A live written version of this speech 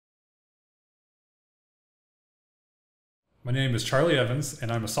My name is Charlie Evans,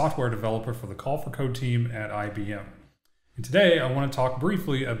 and I'm a software developer for the Call for Code team at IBM. And today I want to talk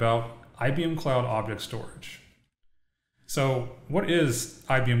briefly about IBM Cloud Object Storage. So what is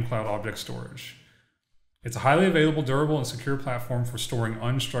IBM Cloud Object Storage? It's a highly available, durable, and secure platform for storing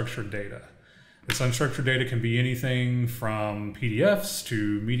unstructured data. This unstructured data can be anything from PDFs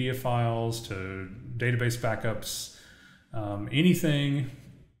to media files to database backups, anything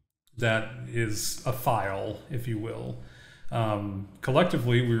that is a file, if you will.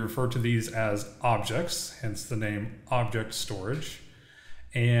 Collectively, we refer to these as objects, hence the name object storage.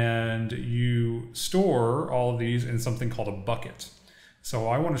 And you store all of these in something called a bucket. So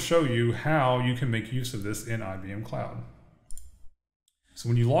I want to show you how you can make use of this in IBM Cloud. So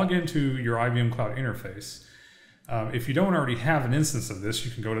when you log into your IBM Cloud interface, if you don't already have an instance of this,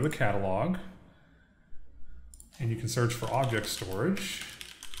 you can go to the catalog and you can search for object storage.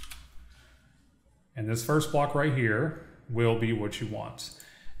 And this first block right here will be what you want.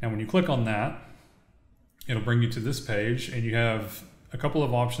 Now when you click on that, it'll bring you to this page, and you have a couple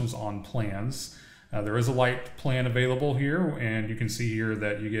of options on plans. There is a light plan available here, and you can see here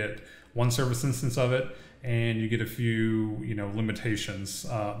that you get one service instance of it, and you get a few limitations,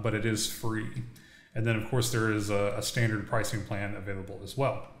 but it is free. And then of course there is a standard pricing plan available as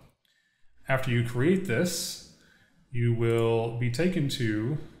well. After you create this, you will be taken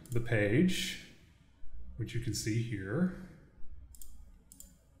to the page, which you can see here.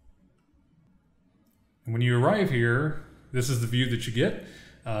 And when you arrive here, this is the view that you get.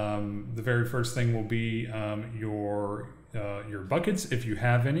 The very first thing will be your buckets, if you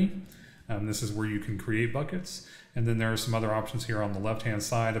have any. This is where you can create buckets. And then there are some other options here on the left-hand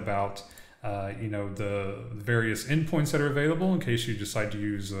side about the various endpoints that are available in case you decide to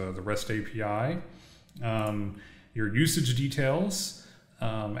use the REST API. Your usage details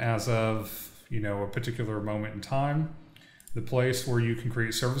as of a particular moment in time, the place where you can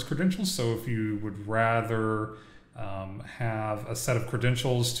create service credentials. So if you would rather have a set of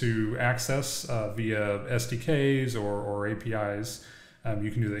credentials to access via SDKs or APIs,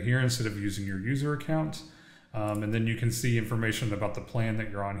 you can do that here instead of using your user account. And then you can see information about the plan that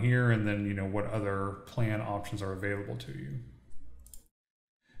you're on here, and then what other plan options are available to you.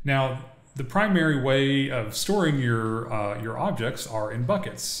 Now, the primary way of storing your objects are in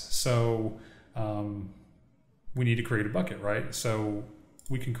buckets. So we need to create a bucket, right? So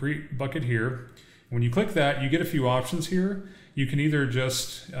we can create bucket here. When you click that, you get a few options here. You can either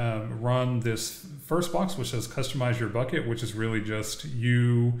just run this first box, which says customize your bucket, which is really just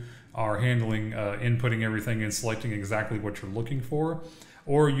you are handling inputting everything and selecting exactly what you're looking for.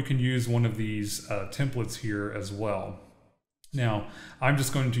 Or you can use one of these templates here as well. Now, I'm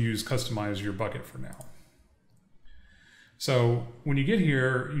just going to use customize your bucket for now. So when you get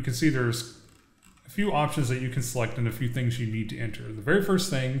here, you can see there's a few options that you can select and a few things you need to enter. The very first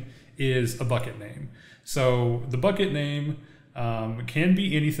thing is a bucket name. So the bucket name can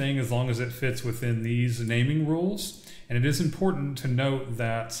be anything as long as it fits within these naming rules. And it is important to note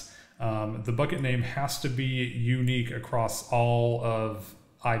that the bucket name has to be unique across all of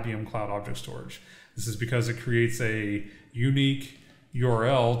IBM Cloud Object Storage. This is because it creates a unique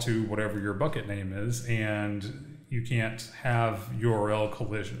URL to whatever your bucket name is, and you can't have URL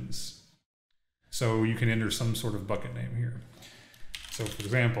collisions. So you can enter some sort of bucket name here. So for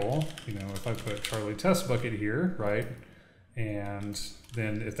example, if I put Charlie Test Bucket here, right? And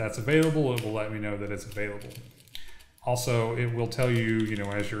then if that's available, it will let me know that it's available. Also, it will tell you,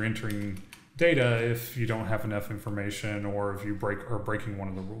 as you're entering data, if you don't have enough information or if you are breaking one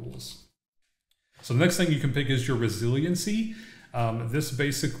of the rules. So the next thing you can pick is your resiliency. This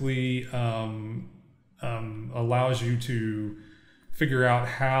basically allows you to figure out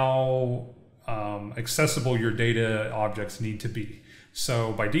how accessible your data objects need to be.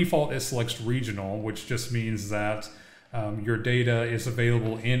 So by default, it selects regional, which just means that your data is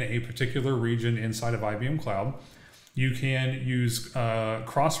available in a particular region inside of IBM Cloud. You can use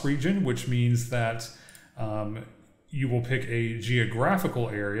cross-region, which means that you will pick a geographical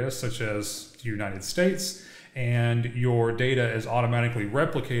area, such as the United States, and your data is automatically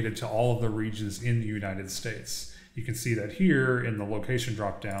replicated to all of the regions in the United States. You can see that here in the location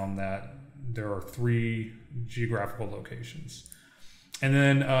dropdown that there are 3 geographical locations. And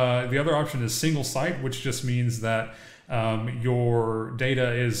then the other option is single site, which just means that your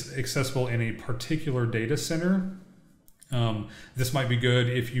data is accessible in a particular data center. This might be good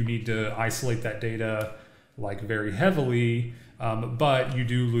if you need to isolate that data very heavily, but you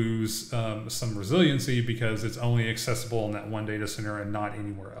do lose some resiliency because it's only accessible in that one data center and not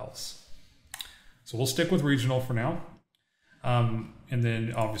anywhere else. So we'll stick with regional for now. And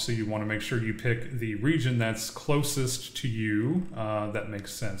then obviously you want to make sure you pick the region that's closest to you that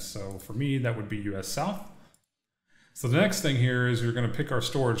makes sense. So for me, that would be US South. So the next thing here is you're going to pick our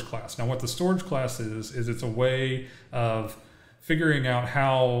storage class. Now what the storage class is it's a way of figuring out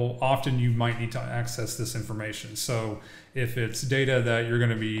how often you might need to access this information. So if it's data that you're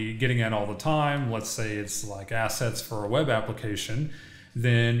going to be getting at all the time, let's say it's like assets for a web application,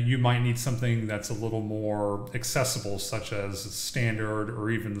 then you might need something that's a little more accessible, such as standard or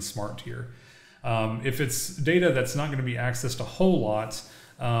even the smart tier. If it's data that's not going to be accessed a whole lot,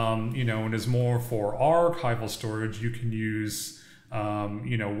 and is more for archival storage, you can use,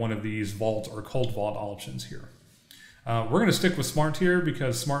 one of these vault or cold vault options here. We're going to stick with smart tier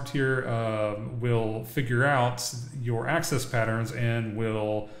because smart tier will figure out your access patterns and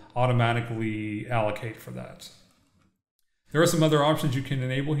will automatically allocate for that. There are some other options you can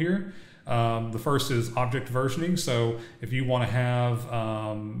enable here. The first is object versioning. So if you want to have,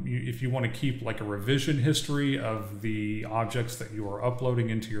 if you want to keep like a revision history of the objects that you are uploading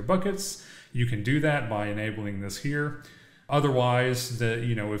into your buckets, you can do that by enabling this here. Otherwise,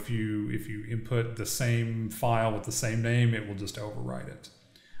 if you input the same file with the same name, it will just overwrite it.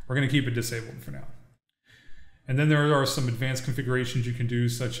 We're going to keep it disabled for now. And then there are some advanced configurations you can do,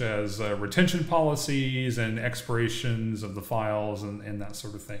 such as retention policies and expirations of the files and that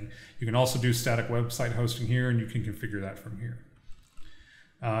sort of thing. You can also do static website hosting here, and you can configure that from here.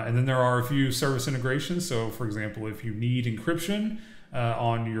 And then there are a few service integrations. So for example, if you need encryption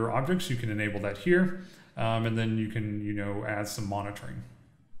on your objects, you can enable that here. And then you can, add some monitoring.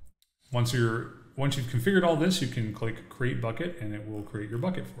 Once you've configured all this, you can click Create Bucket, and it will create your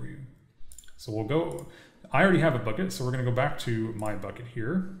bucket for you. So we'll go. I already have a bucket, so we're going to go back to my bucket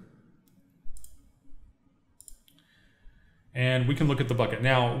here. And we can look at the bucket.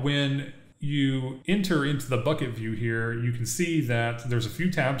 Now, when you enter into the bucket view here, you can see that there's a few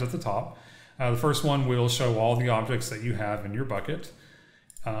tabs at the top. The first one will show all the objects that you have in your bucket.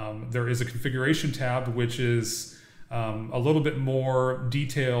 There is a configuration tab, which is a little bit more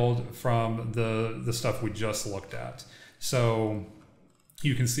detailed from the stuff we just looked at. So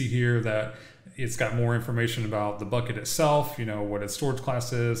you can see here that it's got more information about the bucket itself, what its storage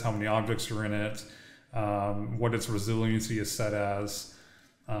class is, how many objects are in it, what its resiliency is set as.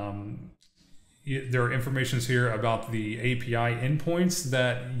 There are informations here about the API endpoints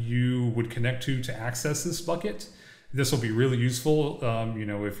that you would connect to access this bucket. This will be really useful,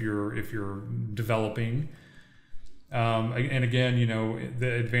 if you're developing. And again,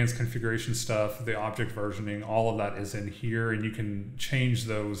 the advanced configuration stuff, the object versioning, all of that is in here, and you can change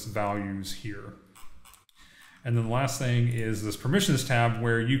those values here. And then the last thing is this permissions tab,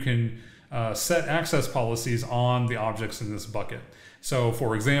 where you can set access policies on the objects in this bucket. So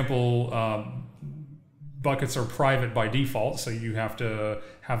for example, buckets are private by default, so you have to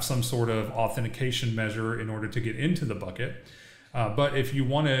have some sort of authentication measure in order to get into the bucket. But if you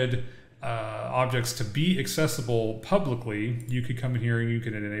wanted objects to be accessible publicly, you could come in here and you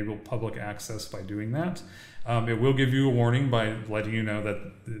can enable public access by doing that. It will give you a warning by letting you know that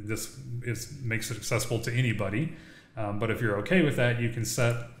this makes it accessible to anybody. But if you're okay with that, you can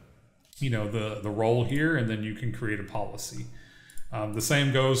set the role here, and then you can create a policy. The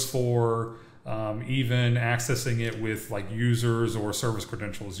same goes for even accessing it with like users or service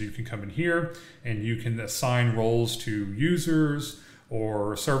credentials. You can come in here and you can assign roles to users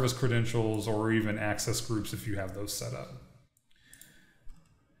or service credentials, or even access groups if you have those set up.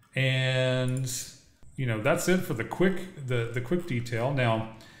 And that's it for the quick detail.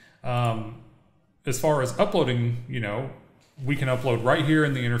 Now, as far as uploading, we can upload right here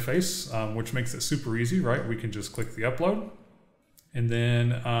in the interface, which makes it super easy, right? We can just click the upload, and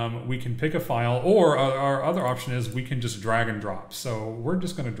then we can pick a file, or our other option is we can just drag and drop. So we're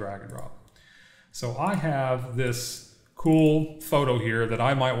just going to drag and drop. So I have this cool photo here that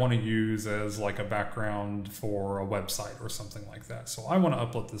I might want to use as like a background for a website or something like that. So I want to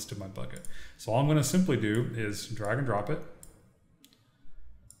upload this to my bucket. So all I'm going to simply do is drag and drop it,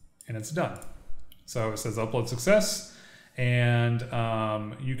 and it's done. So it says upload success, and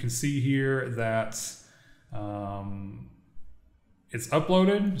you can see here that it's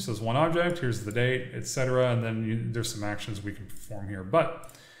uploaded. It says one object, here's the date, etc. And then there's some actions we can perform here. But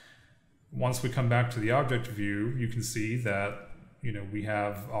once we come back to the object view, you can see that we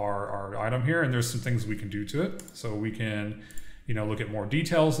have our item here, and there's some things we can do to it. So we can look at more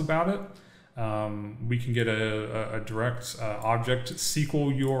details about it. We can get a direct object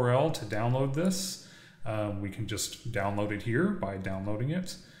SQL URL to download this. We can just download it here by downloading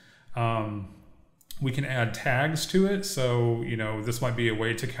it. We can add tags to it. So, this might be a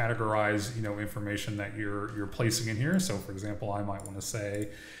way to categorize, information that you're placing in here. So for example, I might want to say,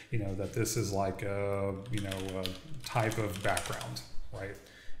 that this is like a type of background, right?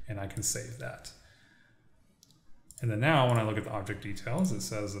 And I can save that. And then now when I look at the object details, it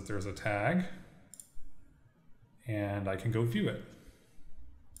says that there's a tag and I can go view it.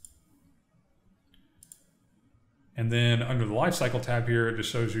 And then under the Lifecycle tab here, it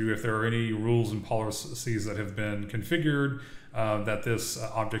just shows you if there are any rules and policies that have been configured that this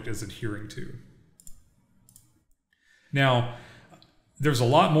object is adhering to. Now, there's a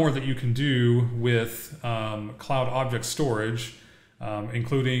lot more that you can do with Cloud Object Storage,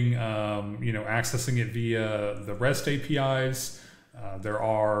 including accessing it via the REST APIs. There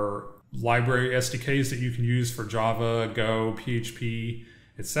are library SDKs that you can use for Java, Go, PHP,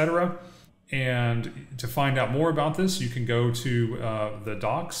 etc. And to find out more about this, you can go to the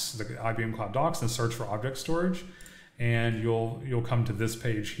docs, the IBM Cloud docs, and search for object storage. And you'll come to this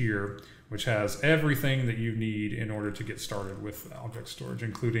page here, which has everything that you need in order to get started with object storage,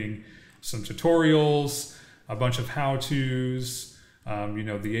 including some tutorials, a bunch of how-tos,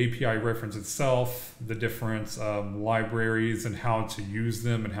 the API reference itself, the different libraries and how to use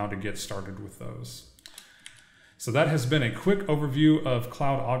them and how to get started with those. So that has been a quick overview of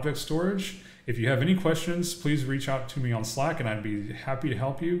Cloud Object Storage. If you have any questions, please reach out to me on Slack and I'd be happy to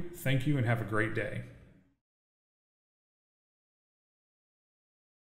help you. Thank you and have a great day.